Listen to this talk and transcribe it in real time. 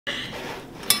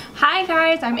Hi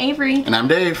guys, I'm Avery. And I'm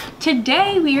Dave.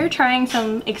 Today we are trying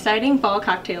some exciting fall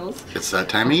cocktails. It's that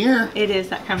time of year. It is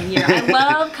that time of year. I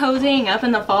love cozying up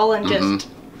in the fall and just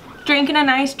drinking a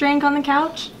nice drink on the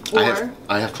couch.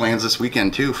 I have plans this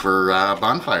weekend too for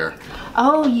bonfire.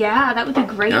 Oh yeah, that would be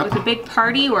great. Yep. With a big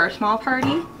party or a small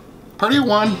party. Party of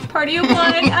one. Party of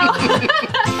one.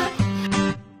 Oh.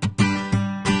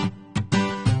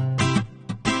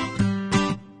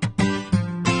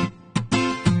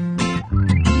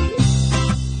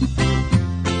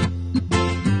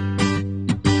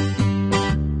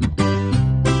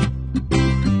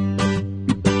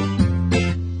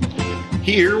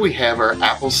 Here we have our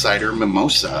apple cider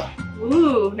mimosa.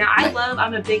 Ooh, now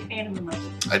I'm a big fan of mimosa.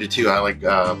 I do too. I like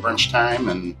brunch time,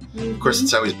 and of course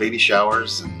it's always baby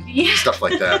showers and stuff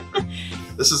like that.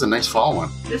 This is a nice fall one.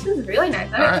 This is really nice.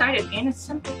 I'm excited, and it's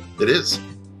simple. It is.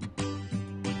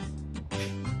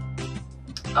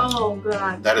 Oh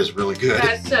god. That is really good.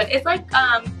 That's good. It's like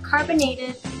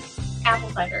carbonated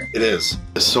apple cider. It is.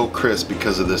 It's so crisp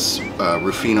because of this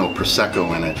Rufino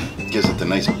Prosecco in it. It gives it the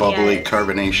nice bubbly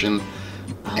carbonation.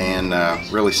 And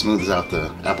really smooths out the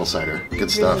apple cider.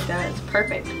 Good stuff. It really does.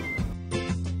 Perfect.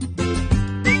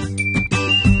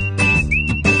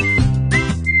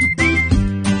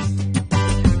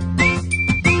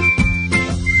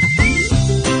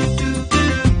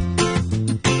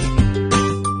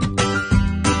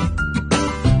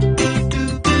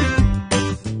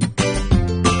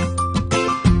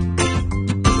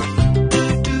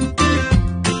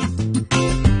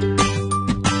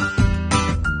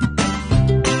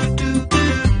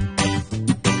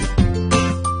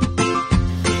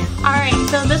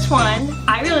 So this one,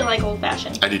 I really like old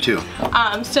fashioned. I do too.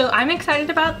 So I'm excited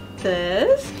about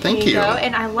this. Thank you.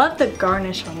 And I love the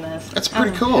garnish on this. That's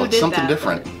pretty cool. It's something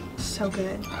different. So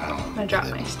good. I'm gonna drop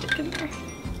my stick in there.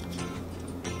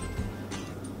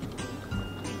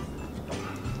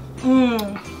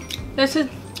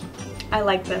 I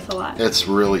like this a lot. It's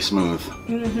really smooth.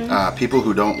 People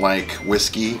who don't like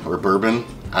whiskey or bourbon,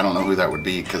 I don't know who that would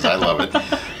be because I love it,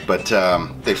 but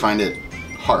they find it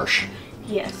harsh.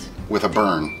 Yes. With a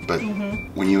burn, but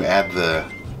when you add the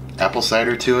apple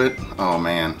cider to it, oh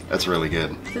man, that's really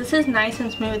good. This is nice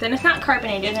and smooth, and it's not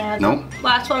carbonated. Nope. The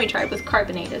last one we tried was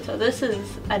carbonated, so this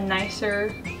is a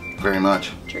nicer Very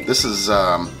much. drink. This is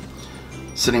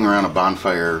sitting around a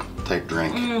bonfire type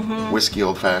drink. Whiskey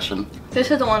old fashioned.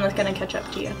 This is the one that's gonna catch up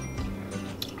to you.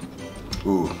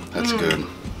 Ooh, that's good.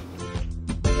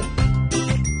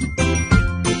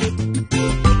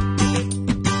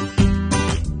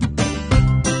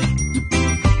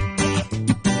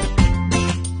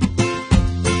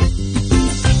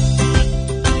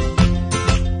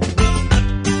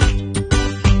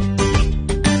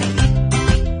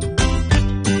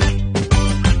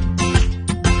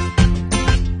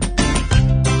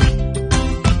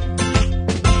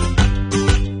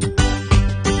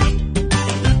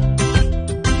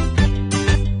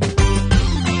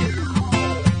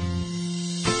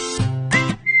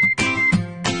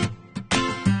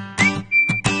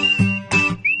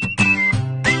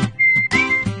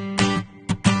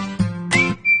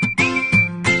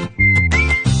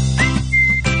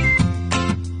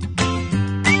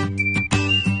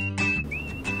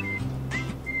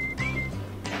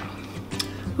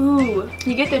 Ooh,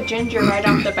 you get the ginger right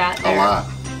off the bat there. A lot.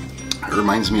 It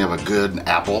reminds me of a good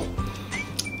apple.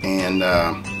 And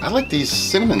I like these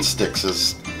cinnamon sticks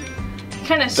as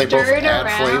Kind of they both stir it add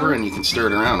around. flavor and you can stir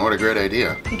it around. What a great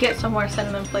idea. You get some more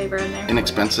cinnamon flavor in there.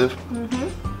 Inexpensive.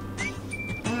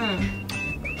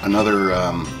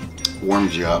 Another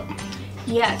warms you up.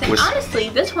 Yes, and honestly,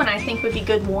 this one I think would be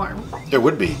good warm. It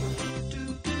would be.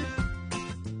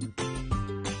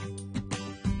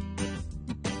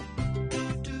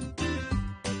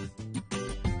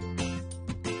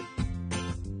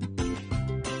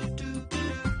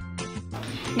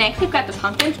 Next, we've got the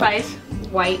pumpkin spice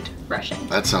white Russian.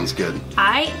 That sounds good.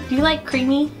 Do you like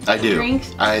creamy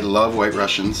drinks? I love White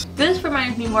Russians. This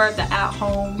reminds me more of the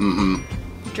at-home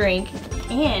drink,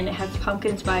 and it has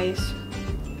pumpkin spice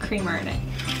creamer in it.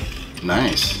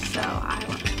 Nice. So I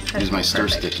want it. Use my stir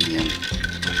stick again.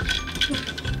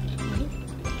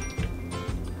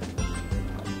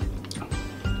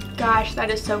 Gosh, that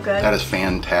is so good. That is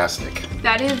fantastic.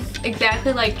 That is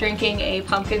exactly like drinking a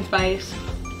pumpkin spice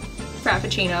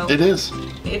Frappuccino. It is.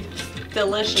 It's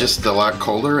delicious. Just a lot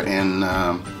colder and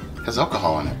has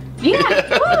alcohol in it.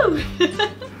 Yeah, woo!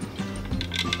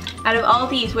 Out of all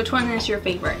these, which one is your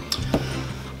favorite?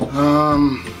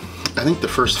 I think the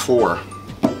first four.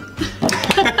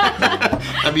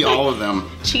 That'd be all of them.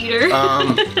 Cheater.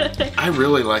 I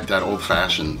really like that old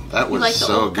fashioned. That was like the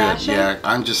so old good. fashioned? Yeah,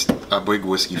 I'm just a big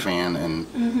whiskey fan,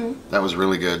 and that was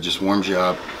really good. Just warms you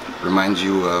up, reminds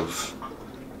you of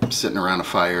sitting around a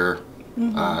fire,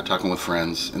 talking with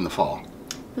friends in the fall.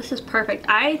 This is perfect.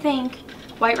 I think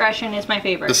White Russian is my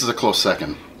favorite. This is a close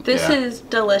second. This is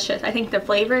delicious. I think the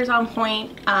flavor is on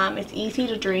point. It's easy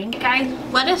to drink. Guys,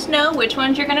 let us know which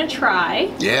ones you're gonna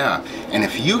try. Yeah, and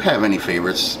if you have any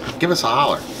favorites, give us a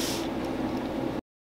holler.